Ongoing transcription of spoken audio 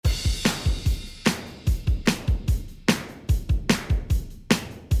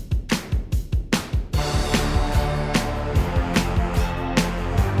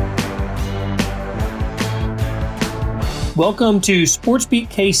Welcome to SportsBeat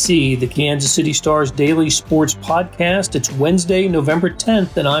KC, the Kansas City Star's daily sports podcast. It's Wednesday, November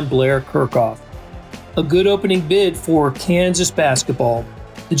 10th, and I'm Blair Kirchhoff. A good opening bid for Kansas basketball.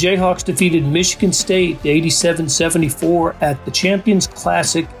 The Jayhawks defeated Michigan State 87-74 at the Champions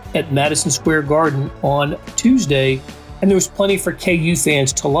Classic at Madison Square Garden on Tuesday, and there was plenty for KU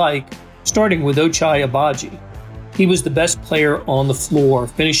fans to like, starting with Ochai Agbaji. He was the best player on the floor,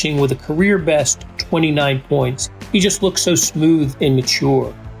 finishing with a career-best 29 points. He just looked so smooth and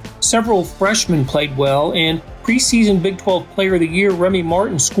mature. Several freshmen played well, and preseason Big 12 Player of the Year Remy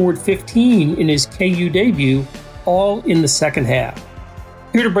Martin scored 15 in his KU debut, all in the second half.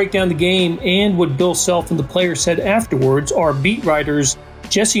 Here to break down the game and what Bill Self and the players said afterwards are beat writers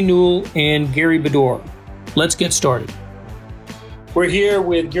Jesse Newell and Gary Bedore. Let's get started. We're here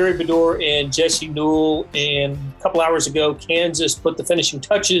with Gary Bedore and Jesse Newell, and a couple hours ago, Kansas put the finishing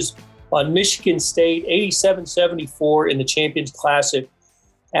touches on Michigan State, 87-74 in the Champions Classic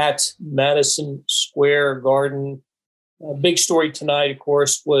at Madison Square Garden. A big story tonight, of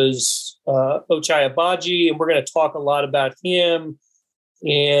course, was Ochai Agbaji, and we're going to talk a lot about him.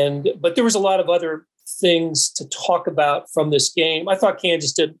 But there was a lot of other things to talk about from this game. I thought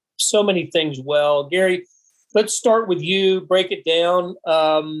Kansas did so many things well. Gary, let's start with you. Break it down.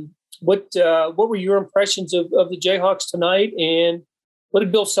 What were your impressions of the Jayhawks tonight, and what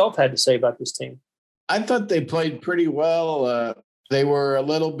did Bill Self had to say about this team? I thought they played pretty well. They were a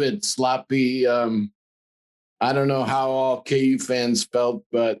little bit sloppy. I don't know how all KU fans felt,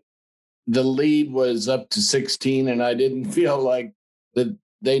 but the lead was up to 16, and I didn't feel like that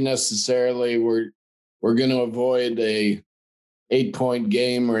they necessarily were going to avoid a 8-point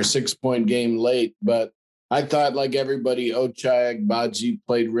game or a 6-point game late. But I thought, like everybody, Ochai Agbaji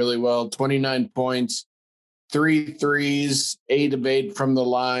played really well. 29 points, 3 threes, 8 of 8 from the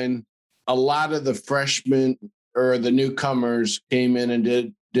line. A lot of the freshmen or the newcomers came in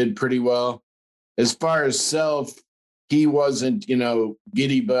and did pretty well. As far as Self, he wasn't,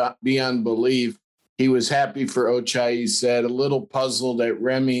 giddy beyond belief. He was happy for Ochai, he said, a little puzzled at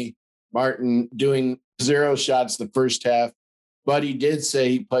Remy Martin doing 0 shots the first half, but he did say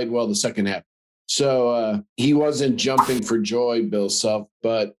he played well the second half. So he wasn't jumping for joy, Bill Self,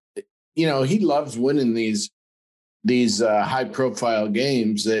 but, he loves winning these high-profile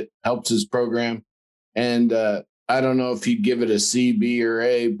games. That helps his program. And I don't know if he'd give it a C, B, or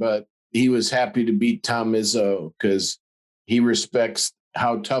A, but he was happy to beat Tom Izzo because he respects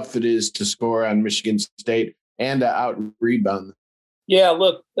how tough it is to score on Michigan State and to out-rebound. Yeah,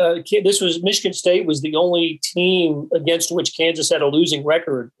 look, Michigan State was the only team against which Kansas had a losing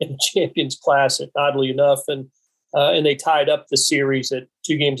record in the Champions Classic, oddly enough, and they tied up the series at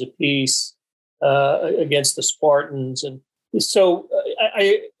 2 games apiece against the Spartans. And so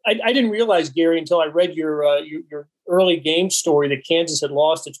I didn't realize, Gary, until I read your early game story that Kansas had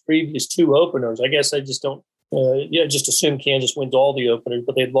lost its previous 2 openers. I guess I just don't. Just assume Kansas wins all the openers,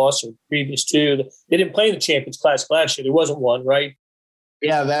 but they'd lost their previous 2. They didn't play in the Champions Classic last year. There wasn't one, right?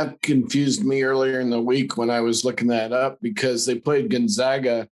 Yeah, that confused me earlier in the week when I was looking that up because they played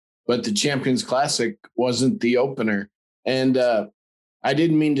Gonzaga, but the Champions Classic wasn't the opener. And I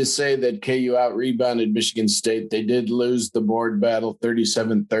didn't mean to say that KU out-rebounded Michigan State. They did lose the board battle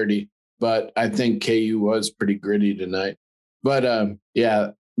 37-30, but I think KU was pretty gritty tonight. But,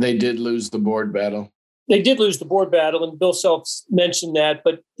 they did lose the board battle. They did lose the board battle, and Bill Self mentioned that.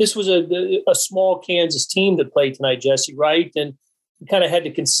 But this was a small Kansas team that played tonight, Jesse, right? And you kind of had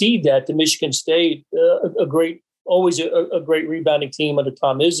to concede that to Michigan State, always a great rebounding team under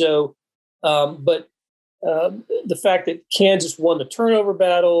Tom Izzo. But the fact that Kansas won the turnover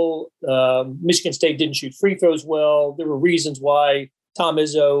battle, Michigan State didn't shoot free throws well. There were reasons why Tom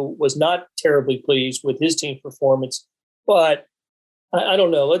Izzo was not terribly pleased with his team's performance. But I don't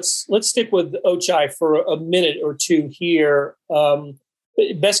know. Let's stick with Ochai for a minute or two here.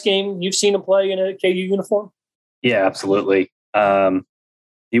 Best game you've seen him play in a KU uniform? Yeah, absolutely.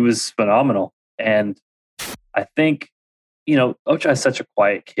 He was phenomenal. And I think, Ochai is such a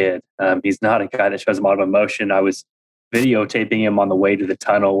quiet kid. He's not a guy that shows a lot of emotion. I was videotaping him on the way to the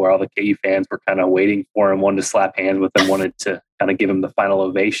tunnel where all the KU fans were kind of waiting for him, wanted to slap hands with him, wanted to kind of give him the final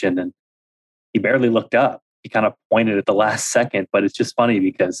ovation. And he barely looked up. He kind of pointed at the last second, but it's just funny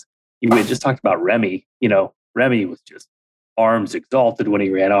because we had just talked about Remy. Remy was just arms exalted when he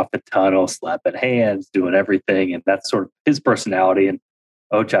ran off the tunnel, slapping hands, doing everything. And that's sort of his personality. And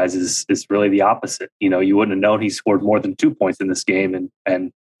Ochai's is really the opposite. You wouldn't have known he scored more than 2 points in this game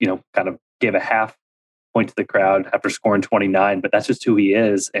and kind of gave a half point to the crowd after scoring 29, but that's just who he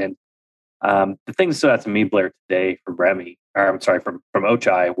is. And the thing that stood out to me, Blair, today from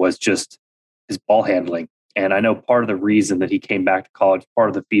Ochai was just his ball handling. And I know part of the reason that he came back to college, part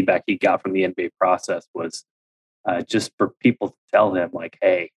of the feedback he got from the NBA process was just for people to tell him, like,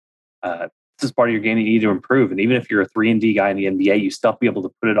 hey, this is part of your game you need to improve. And even if you're a 3-and-D guy in the NBA, you still have to be able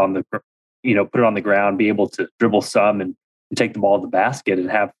to put it on the ground, be able to dribble some and take the ball to the basket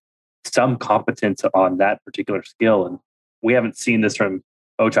and have some competence on that particular skill. And we haven't seen this from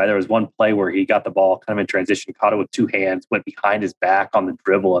Ochai. There was one play where he got the ball kind of in transition, caught it with two hands, went behind his back on the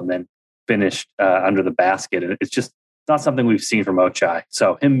dribble, and then finished under the basket. And it's not something we've seen from Ochai.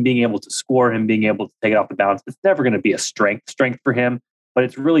 So him being able to score, him being able to take it off the bounce, it's never going to be a strength for him, but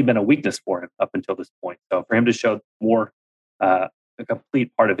it's really been a weakness for him up until this point. So for him to show more a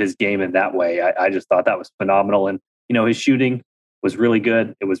complete part of his game in that way, I just thought that was phenomenal. And, his shooting was really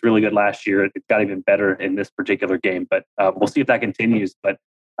good. It was really good last year. It got even better in this particular game, but we'll see if that continues. But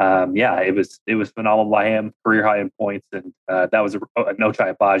it was phenomenal by him, career high in points. And that was an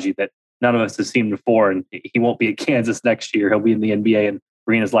Ochai Agbaji that none of us have seen before. And he won't be at Kansas next year. He'll be in the NBA and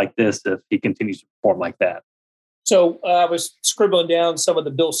arenas like this if he continues to perform like that. So I was scribbling down some of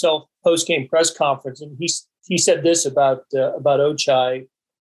the Bill Self post-game press conference, and he said this about Ochai.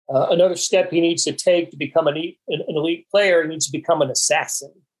 Another step he needs to take to become an elite player, he needs to become an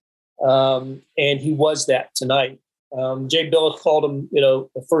assassin. And he was that tonight. Jay Bilas called him,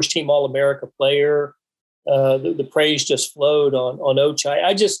 the first-team All-America player. The praise just flowed on Ochai.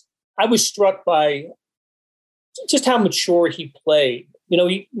 I was struck by just how mature he played.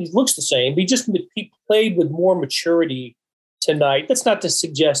 He looks the same. He played with more maturity tonight. That's not to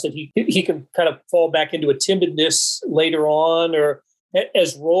suggest that he can kind of fall back into a timidness later on, or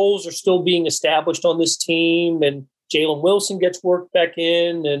as roles are still being established on this team, and Jalen Wilson gets worked back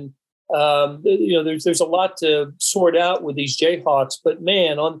in, and there's a lot to sort out with these Jayhawks. But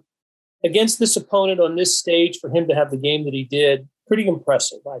man, against this opponent on this stage, for him to have the game that he did, pretty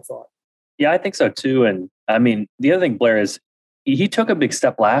impressive, I thought. Yeah, I think so too. And I mean, the other thing, Blair, is he took a big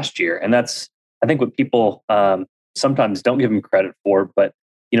step last year, and that's, I think, what people sometimes don't give him credit for. But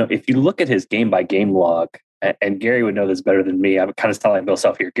if you look at his game by game log, and Gary would know this better than me. I'm kind of telling Bill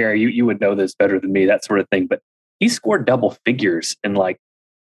Self here, Gary, you would know this better than me, that sort of thing. But he scored double figures in like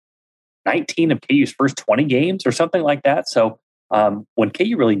 19 of KU's first 20 games or something like that. So when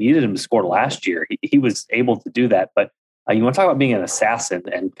KU really needed him to score last year, he was able to do that. But you want to talk about being an assassin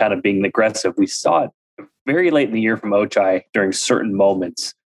and kind of being aggressive. We saw it very late in the year from Ochai during certain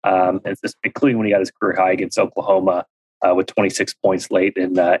moments, including when he got his career high against Oklahoma with 26 points late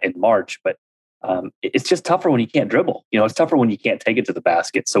in March. But it's just tougher when you can't dribble. It's tougher when you can't take it to the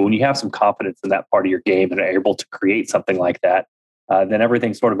basket. So when you have some confidence in that part of your game and are able to create something like that, then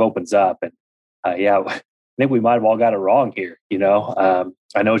everything sort of opens up. And I think we might have all got it wrong here.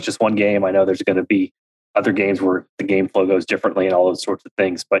 I know it's just one game. I know there's going to be other games where the game flow goes differently and all those sorts of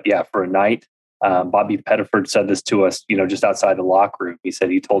things. But yeah, for a night, Bobby Pettiford said this to us, just outside the locker room. He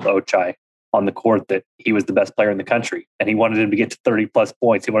said he told Ochai on the court that he was the best player in the country, and he wanted him to get to 30 plus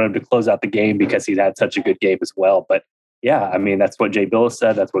points. He wanted him to close out the game because he'd had such a good game as well. But yeah, I mean, that's what Jay Bilas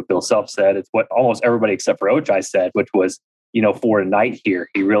said. That's what Bill Self said. It's what almost everybody except for Ochai said, which was, for a night here,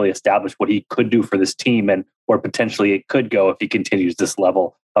 he really established what he could do for this team and where potentially it could go if he continues this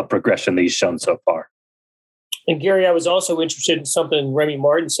level of progression that he's shown so far. And Gary, I was also interested in something Remy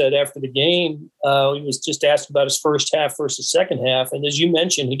Martin said after the game. He was just asked about his first half versus second half. And as you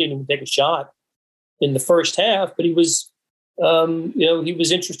mentioned, he didn't even take a shot in the first half, but he was, he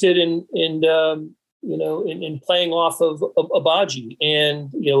was interested in playing off of Agbaji and,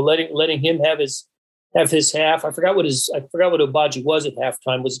 letting him have his half. I forgot what Agbaji was at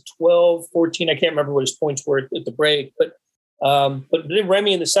halftime. Was it 12, 14? I can't remember what his points were at the break, but then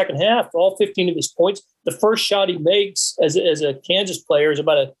Remy in the second half, all 15 of his points, the first shot he makes as a Kansas player is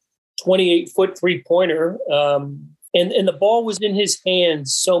about a 28-foot three-pointer. And the ball was in his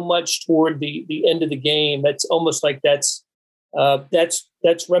hands so much toward the end of the game. That's almost like that's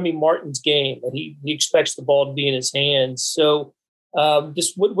Remy Martin's game. And he expects the ball to be in his hands. So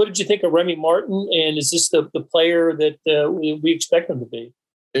just what did you think of Remy Martin? And is this the player that we expect him to be?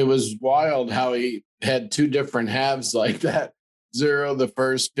 It was wild how he had two different halves like that. 0 the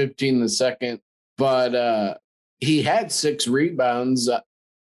first, 15 the second. But he had 6 rebounds.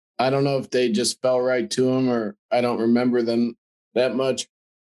 I don't know if they just fell right to him, or I don't remember them that much.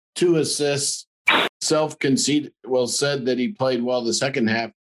 2 assists. Self-conceded, said that he played well the second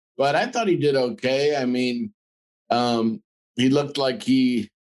half. But I thought he did okay. I mean, he looked like he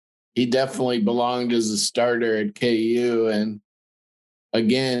definitely belonged as a starter at KU. And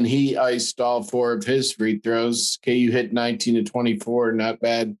again, he iced all 4 of his free throws. KU hit 19 to 24, not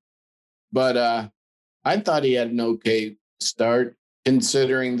bad. But I thought he had an okay start.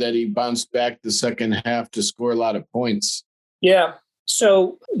 considering that he bounced back the second half to score a lot of points. Yeah.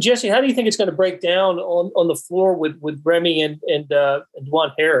 So, Jesse, how do you think it's going to break down on the floor with Remy and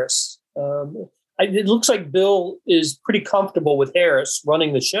Dajuan Harris? It looks like Bill is pretty comfortable with Harris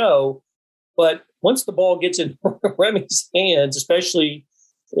running the show, but once the ball gets in Remy's hands, especially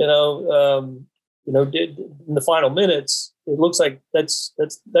in the final minutes, it looks like that's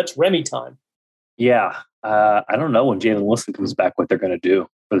Remy time. Yeah, I don't know when Jalen Wilson comes back what they're going to do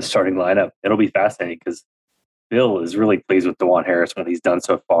for the starting lineup. It'll be fascinating because Bill is really pleased with Dajuan Harris, what he's done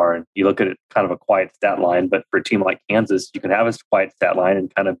so far. And you look at it, kind of a quiet stat line, but for a team like Kansas, you can have a quiet stat line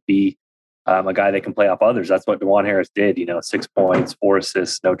and kind of be a guy that can play off others. That's what Dajuan Harris did. 6 points, 4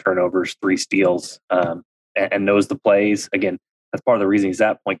 assists, no turnovers, 3 steals, and knows the plays. Again, that's part of the reason he's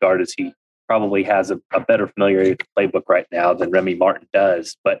that point guard is he probably has a better familiarity with the playbook right now than Remy Martin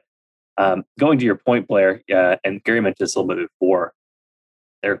does. But going to your point, Blair, and Gary mentioned this a little bit before,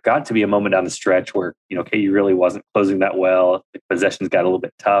 there got to be a moment down the stretch where, KU really wasn't closing that well. The possessions got a little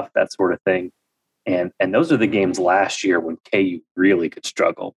bit tough, that sort of thing. And those are the games last year when KU really could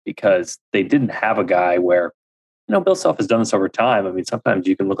struggle because they didn't have a guy where, Bill Self has done this over time. I mean, sometimes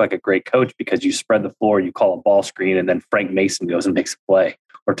you can look like a great coach because you spread the floor, you call a ball screen, and then Frank Mason goes and makes a play,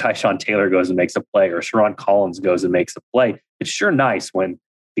 or Tyshawn Taylor goes and makes a play, or Sharon Collins goes and makes a play. It's sure nice when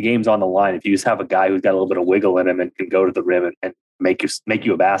the game's on the line if you just have a guy who's got a little bit of wiggle in him and can go to the rim and make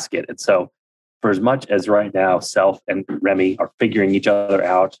you a basket. And so for as much as right now Self and Remy are figuring each other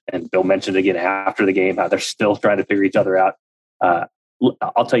out, and Bill mentioned again after the game how they're still trying to figure each other out,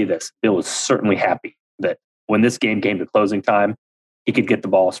 I'll tell you this, Bill was certainly happy that when this game came to closing time, he could get the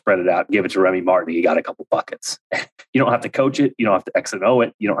ball, spread it out, give it to Remy Martin. He got a couple buckets. You don't have to coach it. You don't have to X and O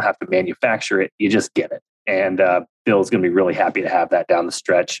it. You don't have to manufacture it. You just get it. And Bill's going to be really happy to have that down the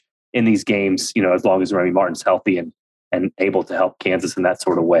stretch in these games, as long as Remy Martin's healthy and able to help Kansas in that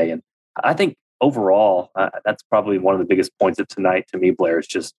sort of way. And I think overall, that's probably one of the biggest points of tonight to me, Blair, is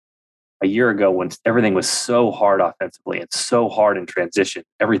just a year ago when everything was so hard offensively and so hard in transition,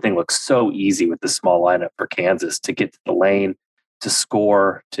 everything looked so easy with the small lineup for Kansas to get to the lane, to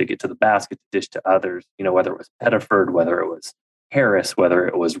score, to get to the basket, to dish to others, whether it was Pettiford, whether it was Harris, whether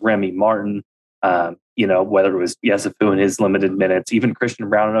it was Remy Martin, whether it was Yesufu in his limited minutes, even Christian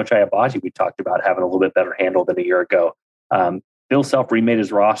Brown and Ochai Agbaji, we talked about having a little bit better handle than a year ago. Bill Self remade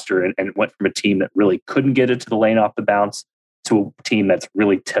his roster and went from a team that really couldn't get it to the lane off the bounce to a team that's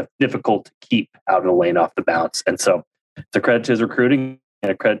really difficult to keep out of the lane off the bounce. And so it's a credit to his recruiting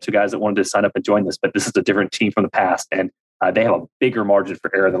and a credit to guys that wanted to sign up and join this. But this is a different team from the past, and they have a bigger margin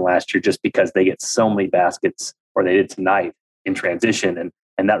for error than last year just because they get so many baskets, or they did tonight, in transition.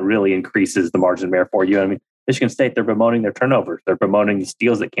 And that really increases the margin of error for you. I mean, Michigan State, they're bemoaning their turnovers. They're bemoaning the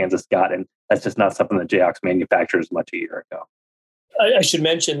steals that Kansas got. And that's just not something that Jayhawks manufactured as much a year ago. I should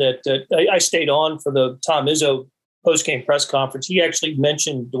mention that I stayed on for the Tom Izzo post-game press conference. He actually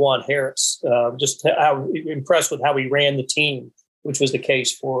mentioned Dajuan Harris, just how impressed with how he ran the team, which was the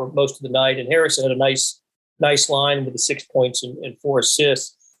case for most of the night. And Harris had a nice line with the 6 points and 4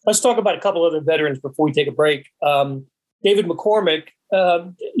 assists. Let's talk about a couple other veterans before we take a break. David McCormick,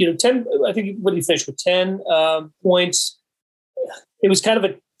 10, I think, what did he finish with, 10 points? It was kind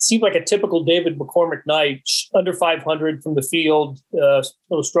of seemed like a typical David McCormick night, under 500 from the field,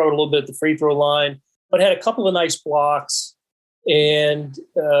 struggled a little bit at the free throw line, but had a couple of nice blocks. And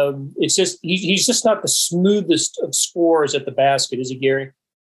it's just, he's just not the smoothest of scorers at the basket, is he, Gary?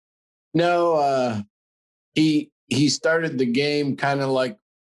 No, he started the game kind of like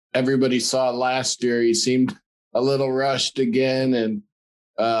everybody saw last year. He seemed a little rushed again. And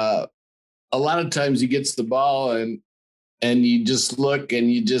a lot of times he gets the ball and you just look and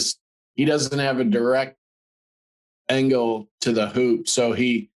he doesn't have a direct angle to the hoop. So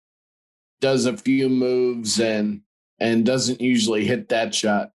he does a few moves and doesn't usually hit that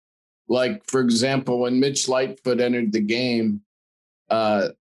shot. Like, for example, when Mitch Lightfoot entered the game,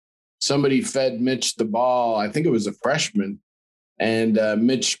 somebody fed Mitch the ball. I think it was a freshman. And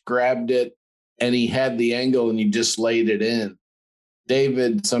Mitch grabbed it and he had the angle and he just laid it in.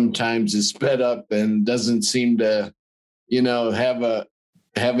 David sometimes is sped up and doesn't seem to,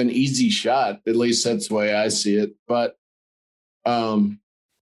 have an easy shot. At least that's the way I see it. But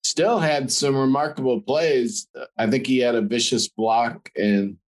still had some remarkable plays. I think he had a vicious block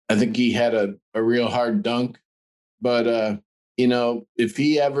and I think he had a real hard dunk. But, if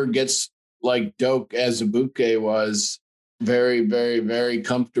he ever gets like Doak Azubuike was, very, very, very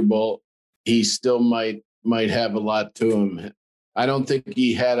comfortable, he still might have a lot to him. I don't think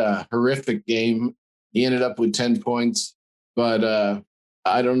he had a horrific game. He ended up with 10 points, but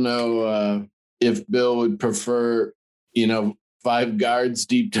I don't know if Bill would prefer, 5 guards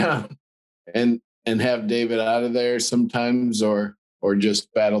deep down and have David out of there sometimes, or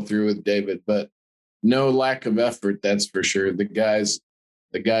just battle through with David. But no lack of effort, that's for sure. The guy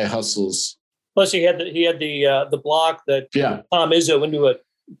hustles. Plus, he had the block that Tom Izzo into a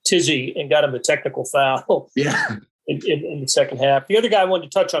tizzy and got him a technical foul. Yeah. In the second half. The other guy I wanted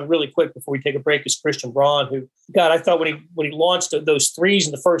to touch on really quick before we take a break is Christian Braun, who, God, I thought when he launched those threes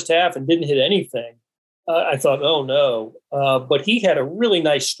in the first half and didn't hit anything, I thought, oh no. But he had a really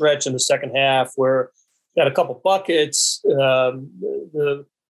nice stretch in the second half where he got a couple buckets. The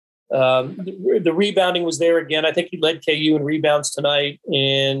rebounding was there again. I think he led KU in rebounds tonight,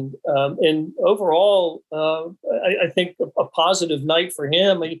 and overall, I think a positive night for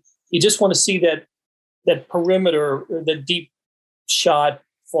him. You just want to see that perimeter, the deep shot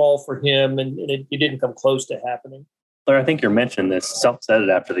fall for him, and it didn't come close to happening. Blair, I think you're mentioning this. Self said it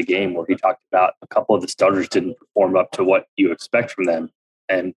after the game where he talked about a couple of the starters didn't perform up to what you expect from them.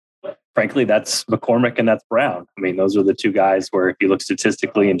 And frankly, that's McCormick and that's Brown. I mean, those are the two guys where if you look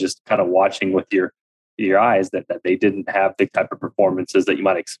statistically and just kind of watching with your eyes that they didn't have the type of performances that you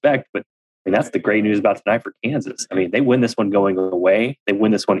might expect. But I mean, that's the great news about tonight for Kansas. I mean, they win this one going away. They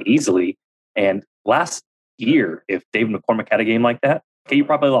win this one easily. And last year, if David McCormick had a game like that, KU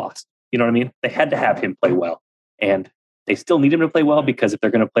probably lost. You know what I mean? They had to have him play well. And they still need him to play well because if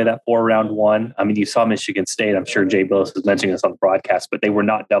they're going to play that 4-round one, I mean, you saw Michigan State. I'm sure Jay Billis was mentioning this on the broadcast, but they were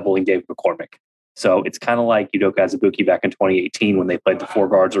not doubling David McCormick. So it's kind of like Udoka Azubuike back in 2018 when they played the 4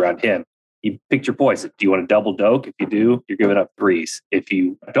 guards around him. You picked your poison. Do you want to double Doak? If you do, you're giving up threes. If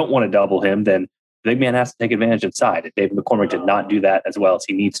you don't want to double him, then the big man has to take advantage inside. And David McCormick did not do that as well as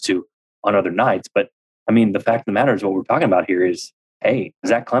he needs to on other nights. But I mean, the fact of the matter is what we're talking about here is, hey,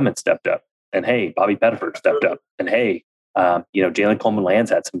 Zach Clemens stepped up, and hey, Bobby Pettiford stepped up, and hey, Jalen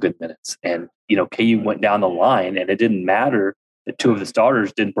Coleman-Lands had some good minutes, and KU went down the line, and it didn't matter that 2 of the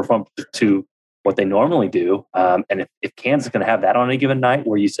starters didn't perform to what they normally do. And if Kansas is going to have that on any given night,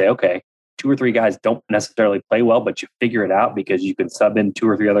 where you say, okay, 2 or 3 guys don't necessarily play well, but you figure it out because you can sub in 2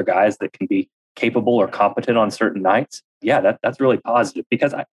 or 3 other guys that can be capable or competent on certain nights. Yeah, that's really positive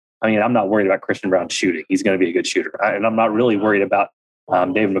because I'm not worried about Christian Braun shooting. He's going to be a good shooter. And I'm not really worried about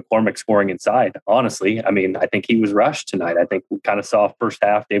David McCormick scoring inside. Honestly, I mean, I think he was rushed tonight. I think we kind of saw first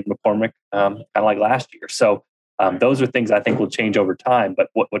half David McCormick kind of like last year. So those are things I think will change over time. But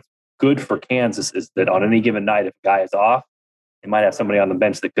what's good for Kansas is that on any given night, if a guy is off, they might have somebody on the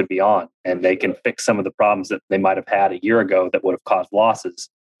bench that could be on, and they can fix some of the problems that they might have had a year ago that would have caused losses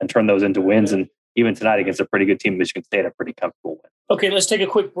and turn those into wins. And even tonight against a pretty good team, Michigan State, a pretty comfortable win. Okay, let's take a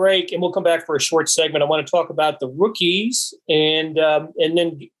quick break, and we'll come back for a short segment. I want to talk about the rookies, and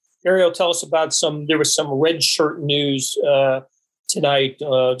then Gary will tell us about there was some red shirt news tonight,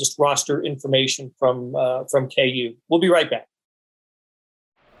 just roster information from KU. We'll be right back.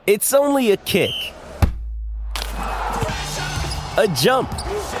 It's only a kick, a jump,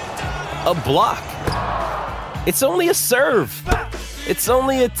 a block. It's only a serve. It's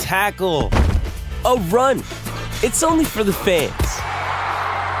only a tackle, a run. It's only for the fans.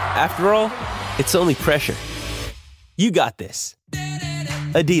 After all, it's only pressure. You got this.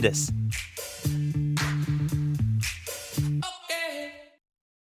 Adidas.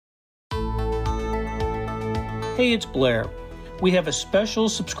 Hey, it's Blair. We have a special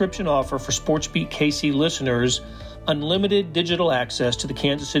subscription offer for SportsBeat KC listeners, unlimited digital access to the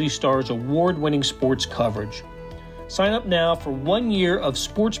Kansas City Star's award-winning sports coverage. Sign up now for 1 year of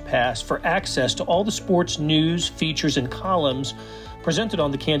Sports Pass for access to all the sports news, features, and columns presented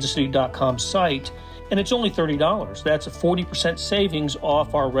on the kansascity.com site, and it's only $30. That's a 40% savings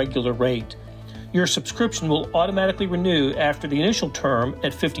off our regular rate. Your subscription will automatically renew after the initial term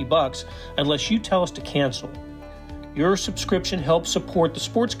at $50 unless you tell us to cancel. Your subscription helps support the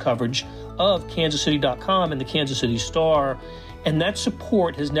sports coverage of kansascity.com and the Kansas City Star, and that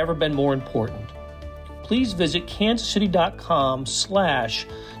support has never been more important. Please visit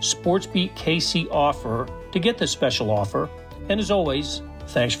kansascity.com/SportsBeatKC offer to get this special offer. And as always,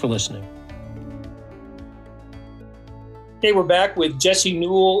 thanks for listening. Okay, we're back with Jesse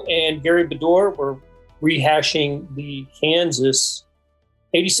Newell and Gary Bedore. We're rehashing the Kansas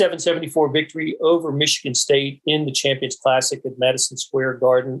 87-74 victory over Michigan State in the Champions Classic at Madison Square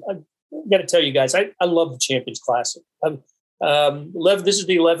Garden. I got to tell you guys, I love the Champions Classic. This is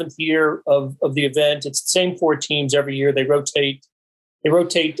the 11th year of the event. It's the same 4 teams every year. They rotate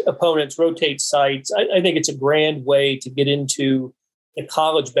opponents, rotate sites. I think it's a grand way to get into the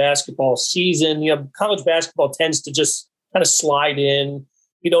college basketball season. College basketball tends to just kind of slide in.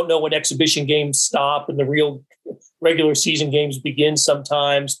 You don't know when exhibition games stop and the real regular season games begin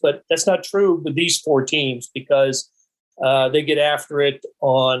sometimes, but that's not true with these 4 teams because They get after it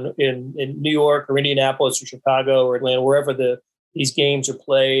in New York or Indianapolis or Chicago or Atlanta, wherever these games are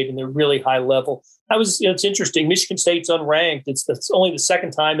played, and they're really high level. It's interesting. Michigan State's unranked. It's only the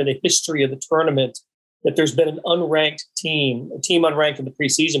second time in the history of the tournament that there's been an unranked team, a team unranked in the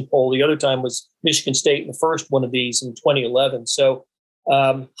preseason poll. The other time was Michigan State in the first one of these in 2011. So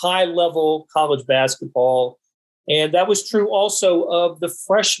high level college basketball. And that was true also of the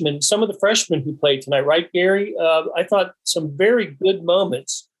freshmen, some of the freshmen who played tonight, right, Gary? I thought some very good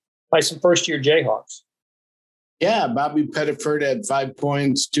moments by some first-year Jayhawks. Yeah, Bobby Pettiford had 5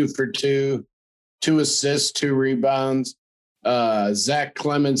 points, 2 for 2, 2 assists, 2 rebounds. Zach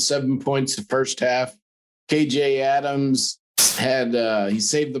Clemens, 7 points the first half. KJ Adams had he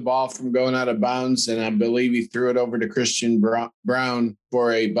saved the ball from going out of bounds, and I believe he threw it over to Christian Brown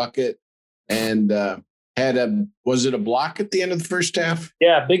for a bucket. And was it a block at the end of the first half?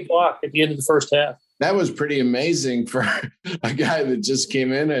 Yeah, big block at the end of the first half. That was pretty amazing for a guy that just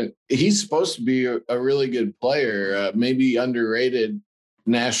came in, and he's supposed to be a really good player, maybe underrated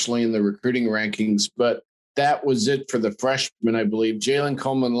nationally in the recruiting rankings, but that was it for the freshman, I believe. Jalen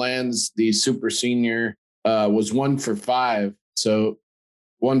Coleman-Lands, the super senior, was 1 for 5. So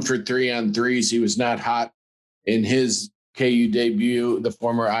 1 for 3 on threes. He was not hot in his KU debut, the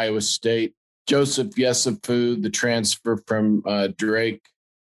former Iowa State. Joseph Yesufu, the transfer from Drake,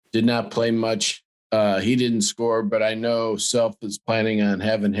 did not play much. He didn't score, but I know Self is planning on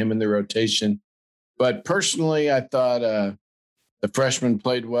having him in the rotation. But personally, I thought the freshman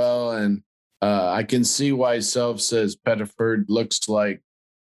played well, and I can see why Self says Pettiford looks like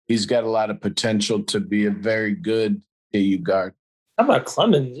he's got a lot of potential to be a very good KU guard. How about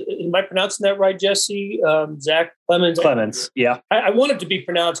Clemens? Am I pronouncing that right, Jesse? Zach Clemens? Clemens, yeah. I want it to be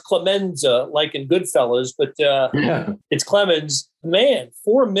pronounced Clemenza, like in Goodfellas, but It's Clemens. Man,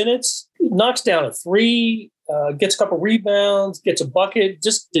 4 minutes, knocks down a 3, gets a couple rebounds, gets a bucket,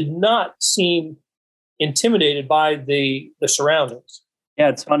 just did not seem intimidated by the surroundings. Yeah,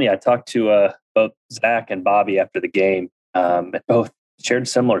 it's funny. I talked to both Zach and Bobby after the game, and both shared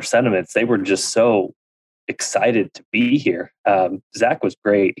similar sentiments. They were just so excited to be here. Zach was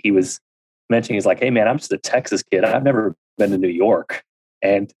great. He was mentioning, he's like, hey man, I'm just a Texas kid. I've never been to New York.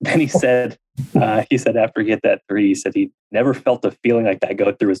 And then he said after he hit that 3, he said he never felt a feeling like that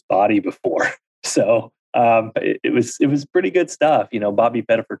go through his body before. So it was pretty good stuff. You know, Bobby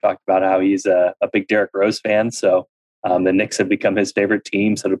Pettiford talked about how he's a big Derrick Rose fan. So the Knicks have become his favorite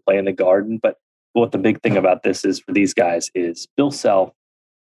team, so to play in the Garden. But what the big thing about this is for these guys is Bill Self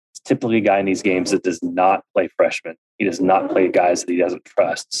is typically a guy in these games that does not play freshmen. He does not play guys that he doesn't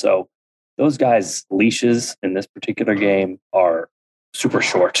trust. So those guys' leashes in this particular game are super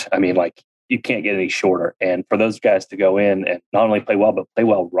short. I mean, like, you can't get any shorter. And for those guys to go in and not only play well, but play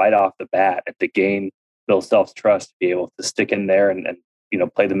well right off the bat and to gain Bill Self's trust, to be able to stick in there and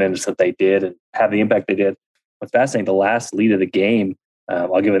play the minutes that they did and have the impact they did. What's fascinating, the last lead of the game,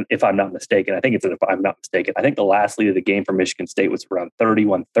 I'll give it, if I'm not mistaken, I think it's if I'm not mistaken, I think the last lead of the game for Michigan State was around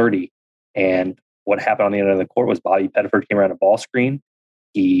 31-30. And what happened on the end of the court was Bobby Pettiford came around a ball screen.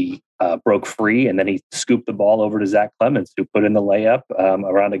 He broke free, and then he scooped the ball over to Zach Clemens, who put in the layup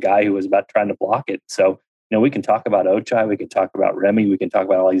around a guy who was about trying to block it. So, we can talk about Ochai, we can talk about Remy, we can talk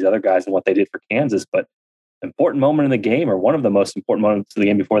about all these other guys and what they did for Kansas, but important moment in the game, or one of the most important moments of the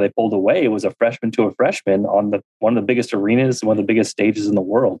game before they pulled away, was a freshman to a freshman on one of the biggest arenas and one of the biggest stages in the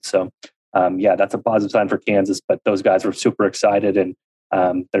world. So, that's a positive sign for Kansas, but those guys were super excited, and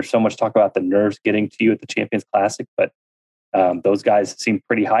there's so much talk about the nerves getting to you at the Champions Classic, but those guys seemed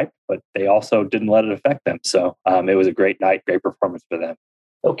pretty hyped, but they also didn't let it affect them. So it was a great night, great performance for them.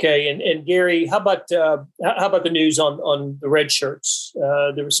 Okay, and Gary, how about the news on the red shirts?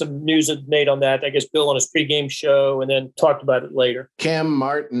 There was some news made on that. I guess Bill on his pregame show, and then talked about it later. Cam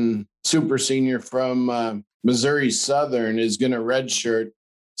Martin, super senior from Missouri Southern, is going to redshirt.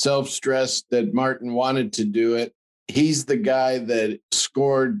 Self-stressed that Martin wanted to do it. He's the guy that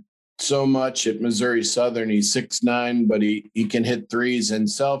scored so much at Missouri Southern. He's 6'9", but he can hit threes. And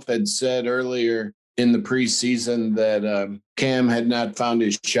Self had said earlier in the preseason that Cam had not found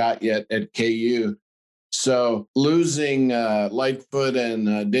his shot yet at KU. So losing Lightfoot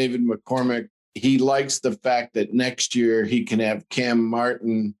and David McCormick, he likes the fact that next year he can have Cam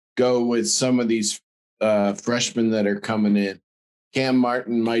Martin go with some of these freshmen that are coming in. Cam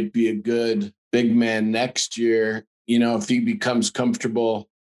Martin might be a good big man next year, if he becomes comfortable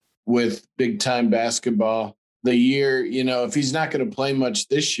with big-time basketball. The year, if he's not going to play much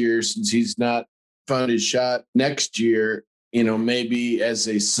this year since he's not found his shot, next year, maybe as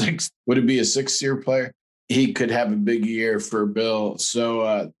a would it be a 6th-year player? He could have a big year for Bill.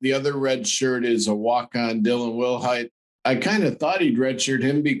 So the other red shirt is a walk-on, Dylan Wilhite. I kind of thought he'd redshirt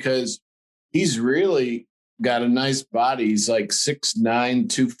him because he's really got a nice body. He's like 6'9",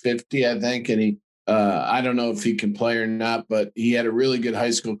 250, I think. And he, I don't know if he can play or not, but he had a really good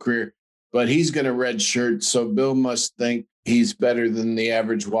high school career. But he's going to redshirt, so Bill must think he's better than the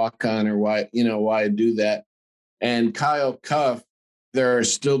average walk-on, or why do that. And Kyle Cuff, there are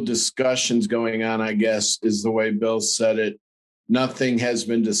still discussions going on, I guess, is the way Bill said it. Nothing has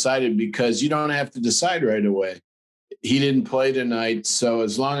been decided because you don't have to decide right away. He didn't play tonight, so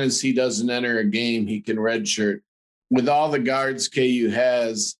as long as he doesn't enter a game, he can redshirt. With all the guards KU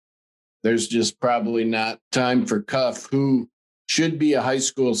has, there's just probably not time for Cuff, who should be a high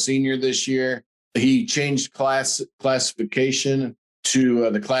school senior this year. He changed classification to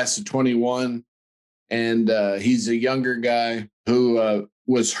the class of 21, and he's a younger guy who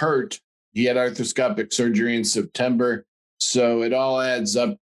was hurt. He had arthroscopic surgery in September, so it all adds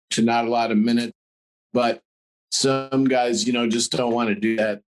up to not a lot of minutes. But some guys, just don't want to do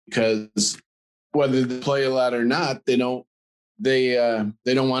that because whether they play a lot or not, they don't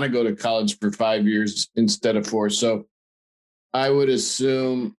want to go to college for 5 years instead of 4. So I would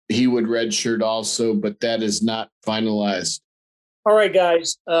assume he would redshirt also, but that is not finalized. All right,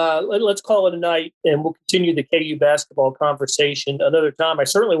 guys, let's call it a night, and we'll continue the KU basketball conversation another time. I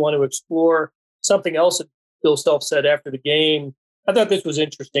certainly want to explore something else that Bill Self said after the game. I thought this was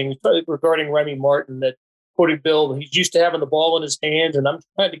interesting regarding Remy Martin, that quoted Bill, he's used to having the ball in his hands, and I'm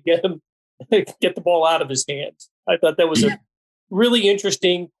trying to get him get the ball out of his hands. I thought that was a really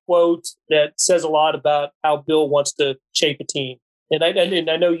interesting quote that says a lot about how Bill wants to shape a team. And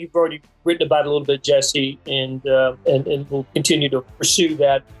I know you've already written about it a little bit, Jesse, and we'll continue to pursue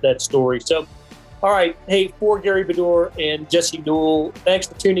that story. So, all right. Hey, for Gary Bedore and Jesse Newell, thanks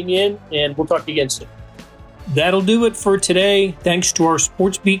for tuning in, and we'll talk to you again soon. That'll do it for today. Thanks to our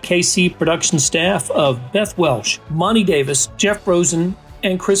SportsBeat KC production staff of Beth Welsh, Monty Davis, Jeff Rosen,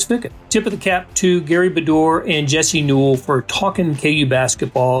 and Chris Fickett. Tip of the cap to Gary Bedore and Jesse Newell for talking KU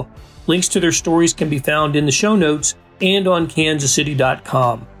basketball. Links to their stories can be found in the show notes and on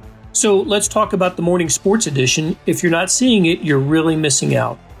kansascity.com. So let's talk about the morning sports edition. If you're not seeing it, you're really missing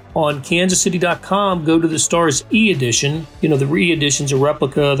out. On kansascity.com, go to the Stars e-edition. The e-edition's a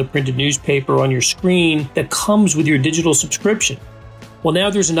replica of the printed newspaper on your screen that comes with your digital subscription. Well, now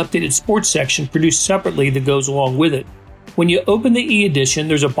there's an updated sports section produced separately that goes along with it. When you open the e-edition,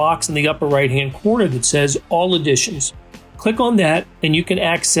 there's a box in the upper right-hand corner that says All Editions. Click on that, and you can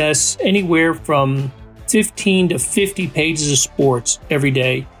access anywhere from 15 to 50 pages of sports every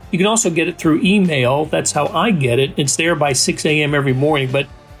day. You can also get it through email. That's how I get it. It's there by 6 a.m. every morning, but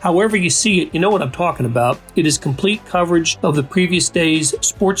however you see it, you know what I'm talking about. It is complete coverage of the previous day's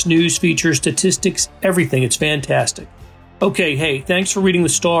sports news, features, statistics, everything. It's fantastic. Okay, hey, thanks for reading the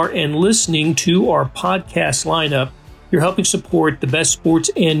Star and listening to our podcast lineup. You're helping support the best sports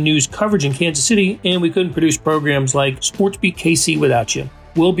and news coverage in Kansas City, and we couldn't produce programs like SportsBeat KC without you.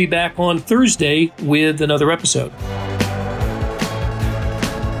 We'll be back on Thursday with another episode.